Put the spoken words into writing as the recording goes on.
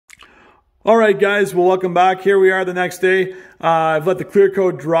Alright guys, well welcome back. Here we are the next day. I've let the clear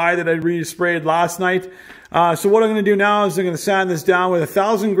coat dry that I resprayed last night. So what I'm going to do now is I'm going to sand this down with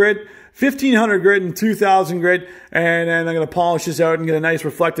 1000 grit, 1500 grit, and 2000 grit, and then I'm going to polish this out and get a nice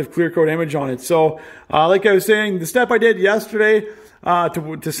reflective clear coat image on it. So like I was saying, the step I did yesterday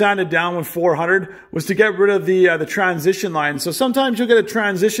to sand it down with 400 was to get rid of the transition line. So sometimes you'll get a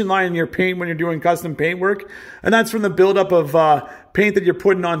transition line in your paint when you're doing custom paint work, and that's from the buildup of paint that you're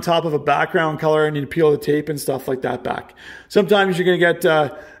putting on top of a background color, and you peel the tape and stuff like that back. Sometimes you're gonna get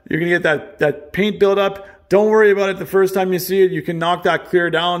that paint buildup. Don't worry about it the first time you see it. You can knock that clear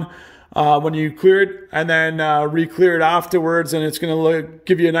down when you clear it, and then re-clear it afterwards, and it's gonna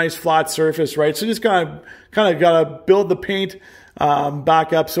give you a nice flat surface, right? So just kind of gotta build the paint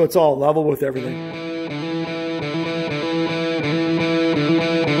back up so it's all level with everything.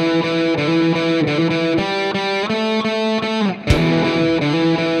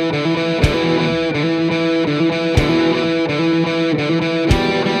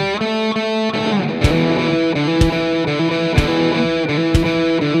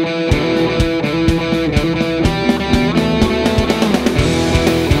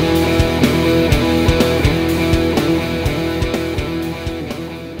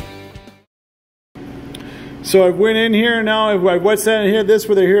 So I went in here now, I wet sanded here, this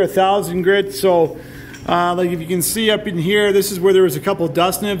where they're here 1000 grit. So like if you can see up in here, this is where there was a couple of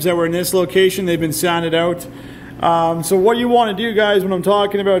dust nibs that were in this location. They've been sanded out. So what you want to do, guys, when I'm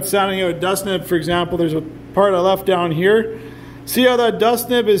talking about sanding out a dust nib, for example, there's a part I left down here. See how that dust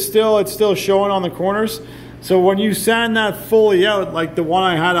nib is it's still showing on the corners? So when you sand that fully out, like the one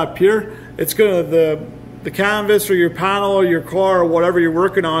I had up here, it's gonna, the canvas or your panel or your car or whatever you're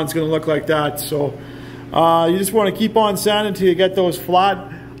working on is gonna look like that. So you just want to keep on sanding until you get those flat.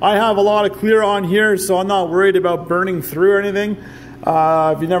 I have a lot of clear on here, so I'm not worried about burning through or anything.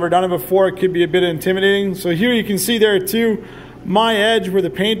 If you've never done it before, it could be a bit intimidating. So here you can see there too, my edge where the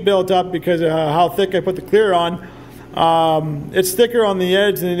paint built up because of how thick I put the clear on. It's thicker on the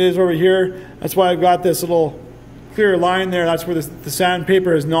edge than it is over here. That's why I've got this little clear line there. That's where the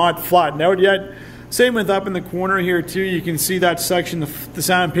sandpaper is not flattened out yet. Same with up in the corner here too. You can see that section, the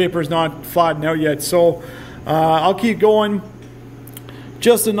sandpaper is not flattened out yet. So I'll keep going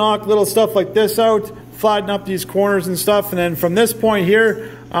just to knock little stuff like this out, flatten up these corners and stuff. And then from this point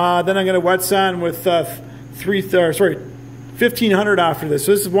here, then I'm going to wet sand with 1500 after this.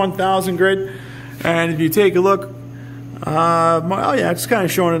 So this is 1000 grit. And if you take a look, oh yeah, it's kind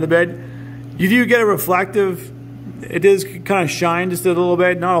of showing in a bit. You do get a reflective, it is kind of shine just a little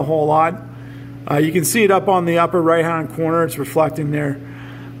bit, not a whole lot. You can see it up on the upper right hand corner, it's reflecting there.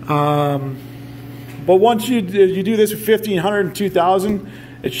 But once you do this with 1500 and 2000,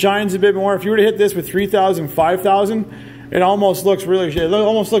 it shines a bit more. If you were to hit this with 3000, 5000, it almost looks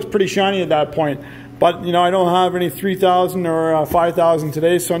pretty shiny at that point. But you know, I don't have any 3000 or 5000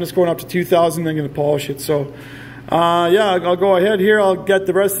 today, so I'm just going up to 2000 and I'm going to polish it. So yeah, I'll go ahead here, I'll get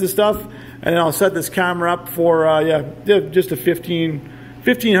the rest of the stuff, and then I'll set this camera up for yeah, just a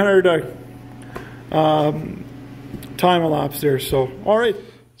 1500 time elapse there. So all right,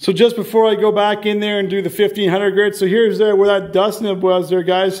 so just before I go back in there and do the 1500 grit, so here's where that dust nib was there,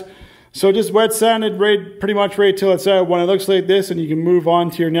 guys. So just wet sanded pretty much right till it's out. When it looks like this, and you can move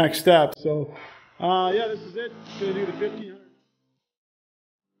on to your next step. So yeah, this is it. Gonna do the 1500.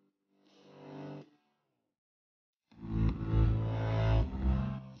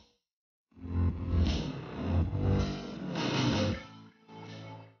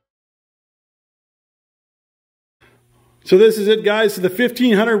 So this is it, guys. So the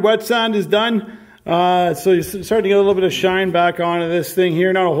 1500 wet sand is done. So you're starting to get a little bit of shine back onto this thing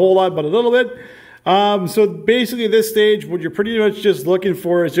here. Not a whole lot, but a little bit. So basically at this stage, what you're pretty much just looking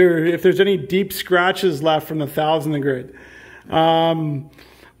for is if there's any deep scratches left from the 1000 grit.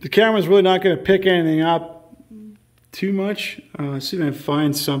 The camera's really not going to pick anything up too much. Let's see if I can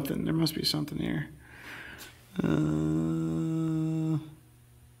find something. There must be something here.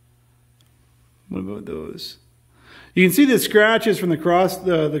 What about those? You can see the scratches from the cross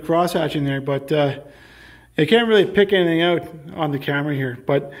hatching there, but I can't really pick anything out on the camera here.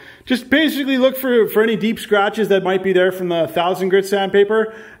 But just basically look for any deep scratches that might be there from the 1000 grit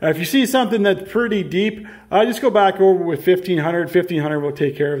sandpaper. If you see something that's pretty deep, just go back over with 1500. 1500 will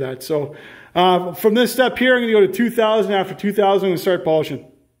take care of that. So from this step here, I'm going to go to 2000. After 2000, I'm going to start polishing.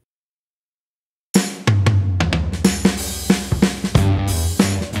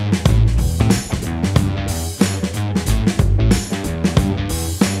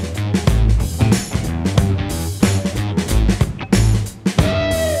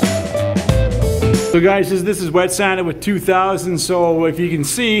 So guys, this is wet sanded with 2000. So if you can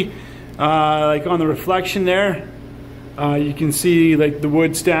see, like on the reflection there, you can see like the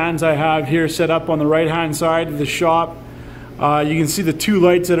wood stands I have here set up on the right hand side of the shop. You can see the two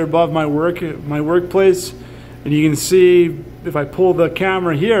lights that are above my workplace, and you can see if I pull the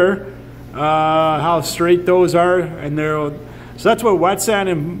camera here how straight those are, and so that's what wet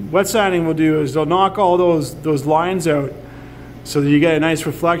sanding will do, is they'll knock all those lines out so that you get a nice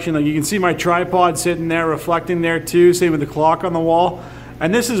reflection. Like you can see my tripod sitting there reflecting there too, same with the clock on the wall.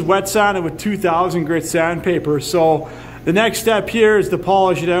 And this is wet sanded with 2000 grit sandpaper. So the next step here is to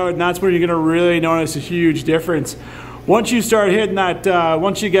polish it out, and that's where you're gonna really notice a huge difference. Once you start hitting that,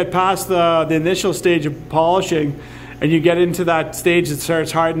 once you get past the initial stage of polishing and you get into that stage that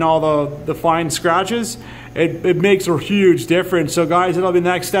starts hiding all the fine scratches, it makes a huge difference. So guys, that'll be the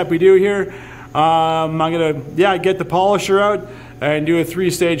next step we do here. I'm gonna get the polisher out and do a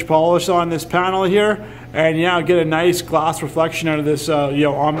 3-stage polish on this panel here, and get a nice glass reflection out of this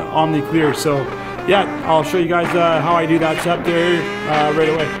Omni Clear. So I'll show you guys how I do that step there right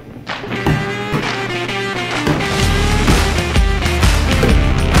away.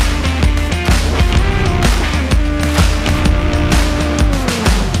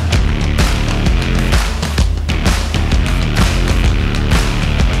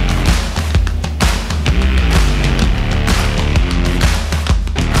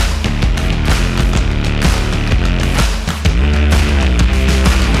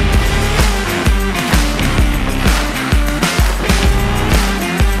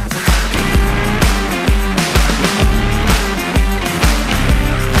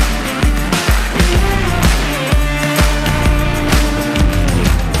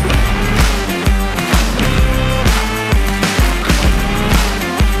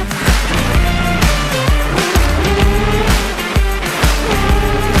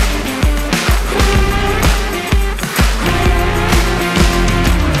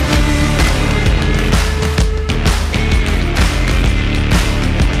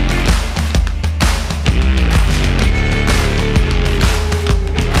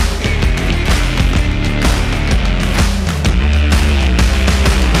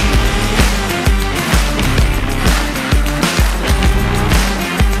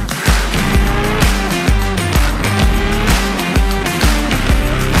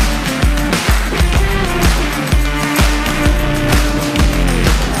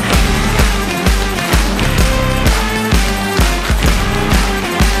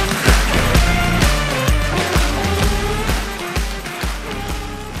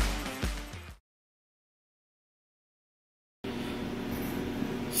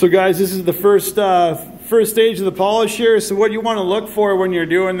 So guys, this is the first stage of the polish here. So what you want to look for when you're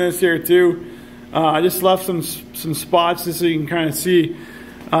doing this here too, I just left some spots just so you can kind of see.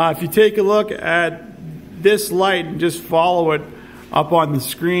 If you take a look at this light and just follow it up on the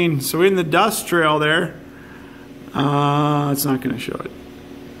screen. So in the dust trail there, it's not going to show it.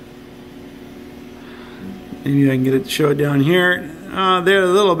 Maybe I can get it to show it down here. There a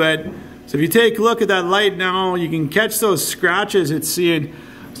little bit. So if you take a look at that light now, you can catch those scratches it's seeing.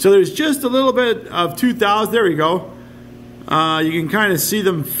 So there's just a little bit of 2000, there we go. You can kind of see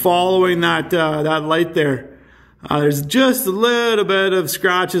them following that light there. There's just a little bit of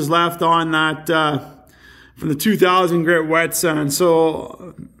scratches left on that from the 2000 grit wet sand.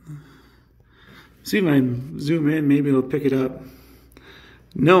 So see if I zoom in, maybe it'll pick it up.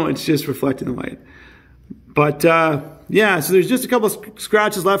 No, it's just reflecting the light. But yeah, so there's just a couple of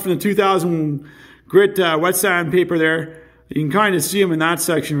scratches left from the 2000 grit wet sandpaper there. You can kind of see them in that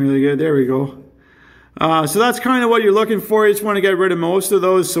section really good. There we go. So that's kind of what you're looking for. You just want to get rid of most of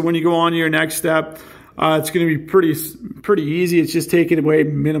those. So when you go on to your next step, it's going to be pretty easy. It's just taking away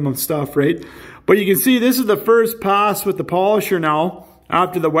minimum stuff, right? But you can see this is the first pass with the polisher now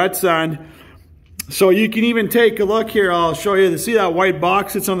after the wet sand. So you can even take a look here. I'll show you. See that white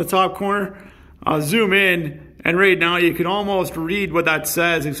box that's on the top corner? I'll zoom in, and right now you can almost read what that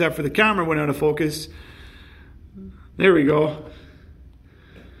says, except for the camera went out of focus. There we go.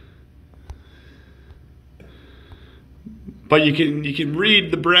 But you can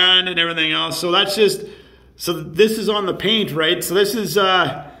read the brand and everything else. So that's just, so this is on the paint, right? So this is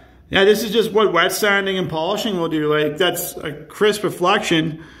this is just what wet sanding and polishing will do. Like that's a crisp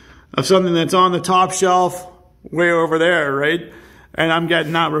reflection of something that's on the top shelf way over there, right? And I'm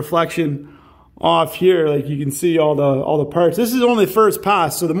getting that reflection off here. Like you can see all the parts. This is only first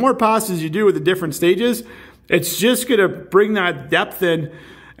pass. So the more passes you do with the different stages, it's just going to bring that depth in,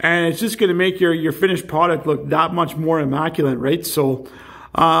 and it's just going to make your finished product look that much more immaculate, right? So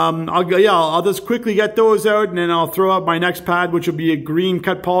I'll just quickly get those out, and then I'll throw up my next pad, which will be a green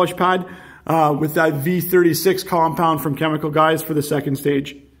cut polish pad with that V36 compound from Chemical Guys for the second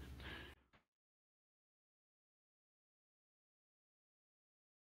stage.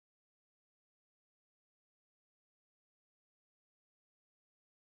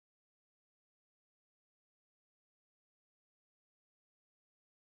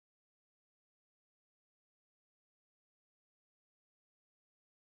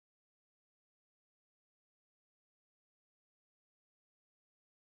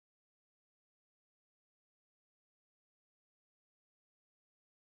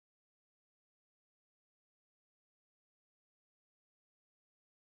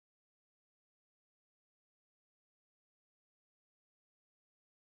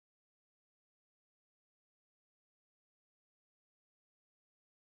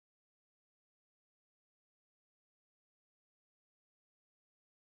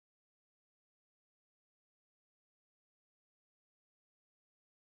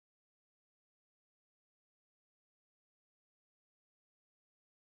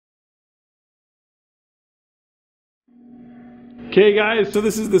 Okay guys, so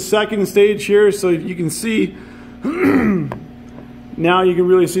this is the second stage here, so you can see now you can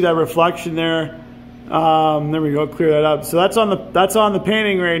really see that reflection there. There we go, clear that up. So that's on the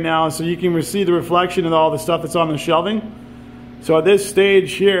painting right now, so you can see the reflection of all the stuff that's on the shelving. So at this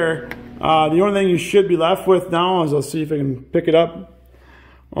stage here, the only thing you should be left with now is, I'll see if I can pick it up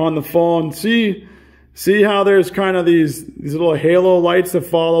on the phone. See how there's kind of these little halo lights that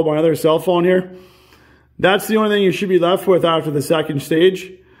follow my other cell phone here? That's the only thing you should be left with after the second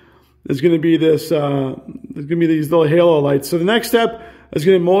stage. There's going to be this, there's going to be these little halo lights. So the next step is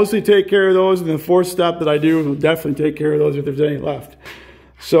going to mostly take care of those, and the fourth step that I do will definitely take care of those if there's any left.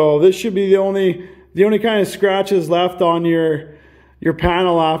 So this should be the only kind of scratches left on your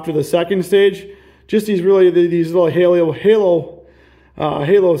panel after the second stage. Just these little halo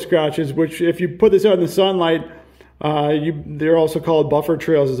scratches, which if you put this out in the sunlight, they're also called buffer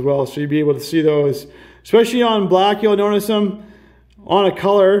trails as well. So you'll be able to see those. Especially on black, you'll notice them. On a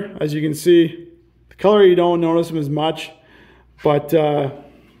color, as you can see, the color you don't notice them as much. But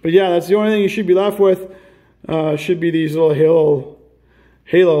yeah, that's the only thing you should be left with. Should be these little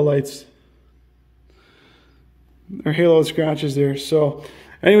halo lights. Or halo scratches there. So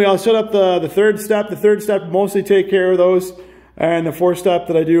anyway, I'll set up the third step. The third step mostly take care of those. And the fourth step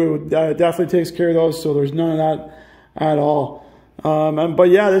that I do definitely takes care of those. So there's none of that at all. But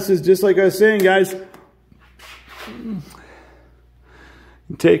yeah, this is just like I was saying, guys.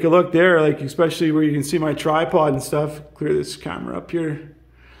 Take a look there, like especially where you can see my tripod and stuff. Clear this camera up here.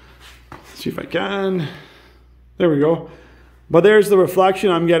 See if I can. There we go. But there's the reflection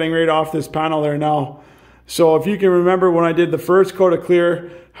I'm getting right off this panel there now. So if you can remember when I did the first coat of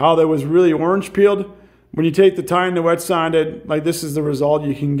clear, how that was really orange peeled. When you take the time to wet sand it, like this is the result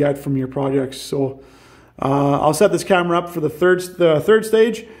you can get from your projects. So I'll set this camera up for the third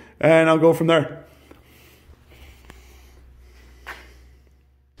stage, and I'll go from there.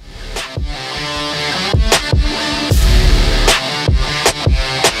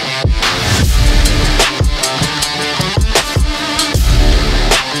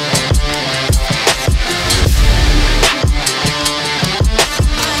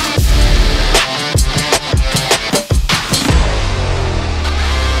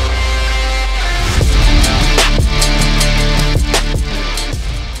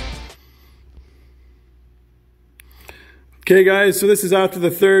 Okay guys, so this is after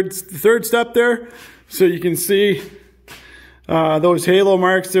the third step there. So you can see those halo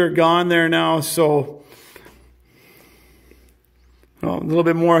marks, they're gone there now. So a little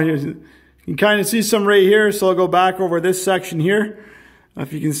bit more here. You can kind of see some right here. So I'll go back over this section here.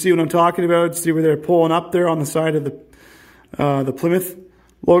 If you can see what I'm talking about, see where they're pulling up there on the side of the Plymouth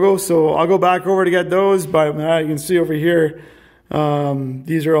logo. So I'll go back over to get those, but you can see over here,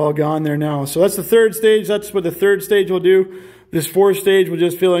 these are all gone there now. So that's the third stage. That's what the third stage will do. This fourth stage will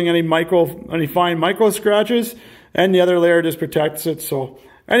just fill in any fine micro scratches, and the other layer just protects it. So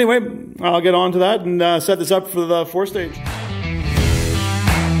anyway, I'll get on to that and set this up for the fourth stage.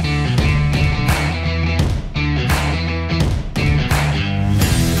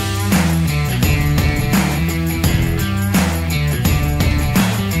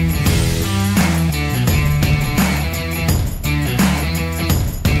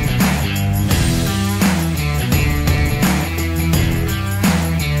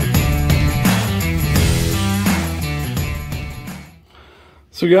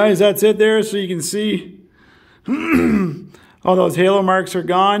 So guys, that's it there. So you can see all those halo marks are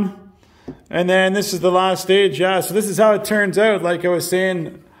gone. And then this is the last stage. Yeah, so this is how it turns out. Like I was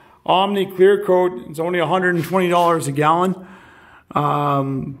saying, Omni Clear Coat, it's only $120 a gallon.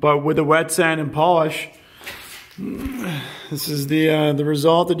 But with the wet sand and polish, this is the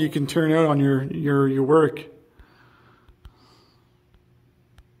result that you can turn out on your work.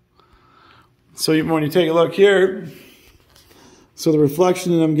 So when you take a look here, so the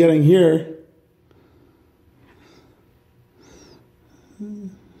reflection that I'm getting here,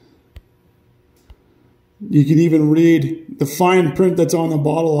 you can even read the fine print that's on the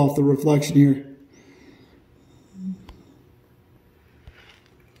bottle off the reflection here.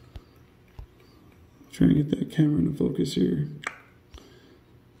 Trying to get that camera into focus here.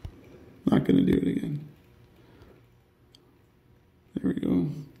 Not going to do it again. There we go.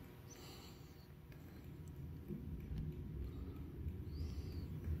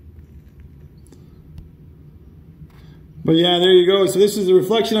 But yeah, there you go. So this is the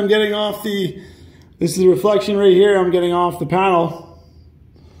reflection I'm getting off the, this is the reflection right here I'm getting off the panel.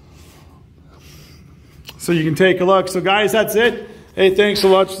 So you can take a look. So guys, that's it. Hey, thanks a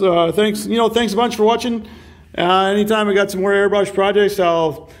lot. Thanks a bunch for watching. Anytime I got some more airbrush projects,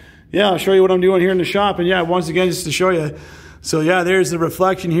 I'll show you what I'm doing here in the shop. And yeah, once again, just to show you So yeah, there's the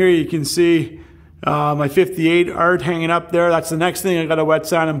reflection here. You can see my 58 art hanging up there. That's the next thing I got to wet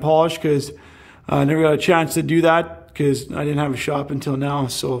sand and polish, because I never got a chance to do that because I didn't have a shop until now.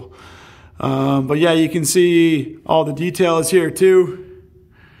 So, but yeah, you can see all the details here too.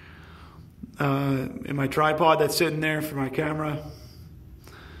 In my tripod that's sitting there for my camera.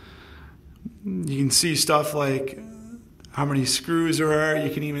 You can see stuff like how many screws there are.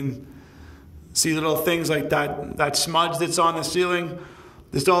 You can even see little things like that smudge that's on the ceiling.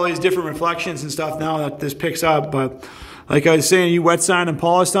 There's all these different reflections and stuff now that this picks up. But like I was saying, you wet sand and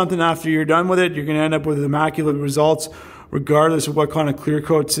polish something after you're done with it, you're going to end up with immaculate results regardless of what kind of clear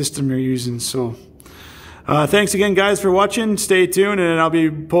coat system you're using. So thanks again, guys, for watching. Stay tuned, and I'll be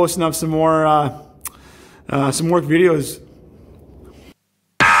posting up some more videos